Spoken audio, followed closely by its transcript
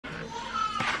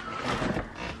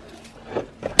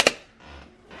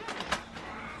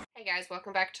guys,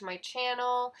 welcome back to my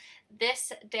channel.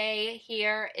 This day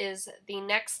here is the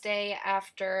next day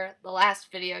after the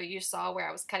last video you saw where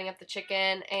I was cutting up the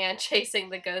chicken and chasing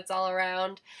the goats all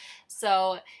around.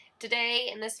 So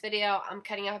today in this video I'm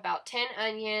cutting up about 10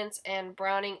 onions and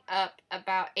browning up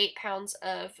about 8 pounds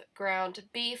of ground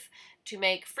beef to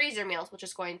make freezer meals, which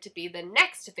is going to be the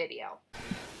next video.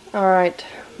 Alright,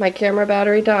 my camera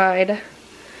battery died.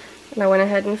 And I went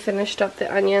ahead and finished up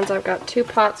the onions. I've got 2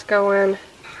 pots going.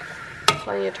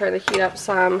 So I need to turn the heat up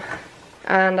some.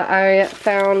 And I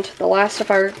found the last of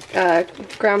our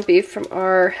ground beef from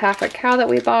our half a cow that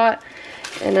we bought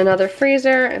in another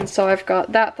freezer. And so I've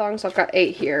got that thong, so I've got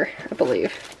 8 here, I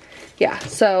believe. Yeah,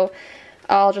 so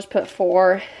I'll just put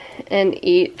 4 in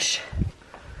each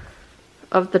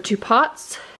of the 2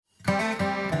 pots.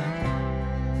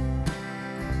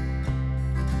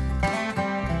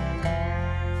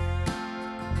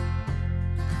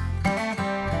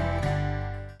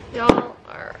 Y'all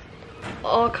are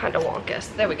all kind of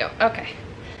wonkus. There we go. Okay.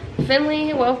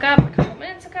 Finley woke up a couple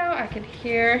minutes ago. I could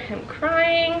hear him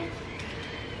crying.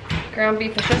 Ground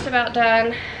beef is just about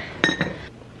done.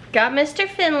 Got Mr.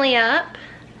 Finley up.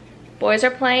 Boys are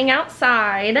playing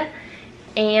outside.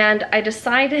 And I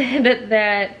decided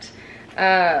that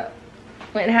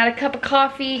went and had a cup of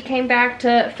coffee, came back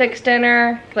to fix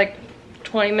dinner like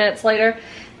 20 minutes later,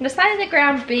 and decided that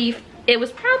ground beef, it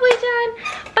was probably done,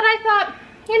 but I thought,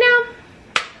 you know,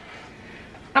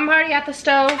 I'm already at the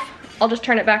stove. I'll just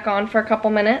turn it back on for a couple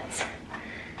minutes.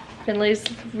 Finley's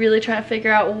really trying to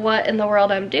figure out what in the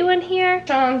world I'm doing here.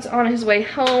 Sean's on his way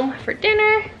home for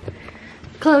dinner.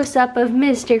 Close up of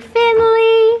Mr.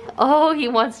 Finley. Oh, he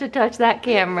wants to touch that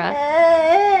camera.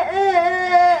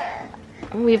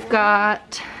 We've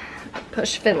got,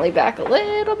 push Finley back a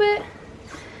little bit.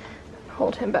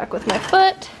 Hold him back with my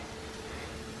foot.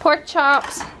 Pork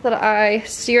chops that I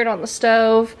seared on the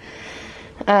stove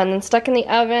and then stuck in the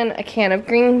oven, a can of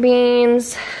green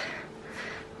beans,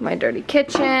 my dirty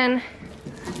kitchen,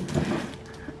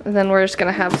 and then we're just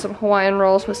gonna have some Hawaiian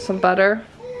rolls with some butter.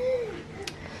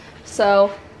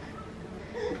 So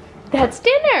that's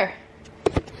dinner.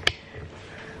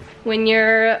 When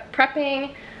you're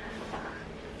prepping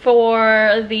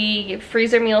for the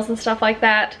freezer meals and stuff like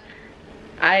that,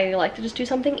 I like to just do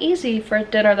something easy for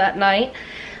dinner that night.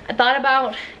 I thought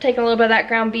about taking a little bit of that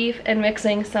ground beef and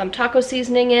mixing some taco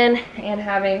seasoning in and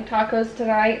having tacos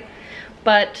tonight,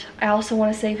 but I also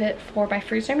want to save it for my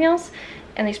freezer meals,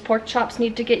 and these pork chops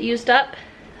need to get used up,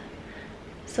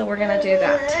 so we're gonna do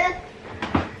that.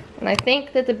 And I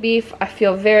think that the beef, I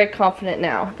feel very confident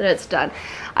now that it's done.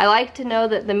 I like to know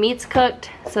that the meat's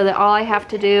cooked so that all I have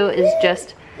to do is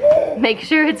just make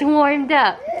sure it's warmed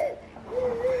up.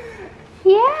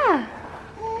 Yeah.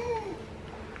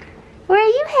 Where are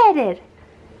you headed?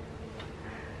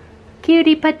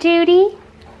 Cutie patootie.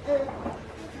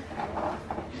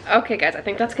 Okay guys, I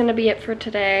think that's gonna be it for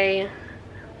today.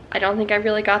 I don't think I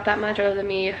really got that much other than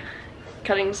me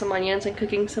cutting some onions and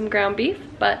cooking some ground beef,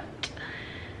 but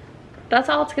that's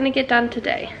all it's gonna get done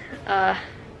today.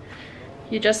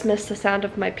 You just missed the sound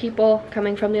of my people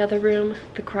coming from the other room,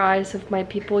 the cries of my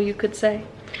people, you could say.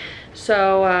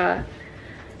 So, I'm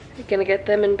gonna get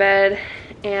them in bed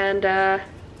and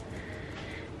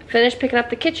finish picking up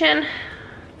the kitchen,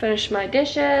 finish my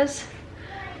dishes.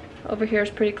 Over here is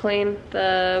pretty clean.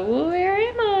 Where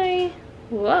am I?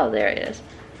 Whoa, there it is.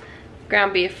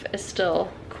 Ground beef is still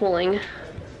cooling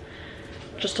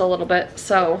just a little bit,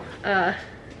 so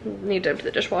need to empty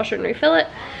the dishwasher and refill it.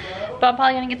 But I'm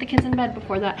probably gonna get the kids in bed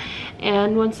before that.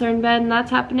 And once they're in bed and that's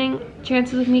happening,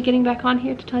 chances of me getting back on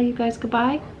here to tell you guys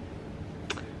goodbye,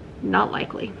 not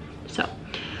likely. So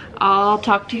I'll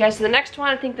talk to you guys in the next one.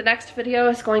 I think the next video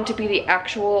is going to be the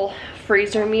actual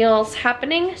freezer meals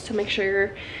happening, so make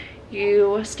sure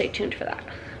you stay tuned for that.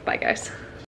 Bye guys.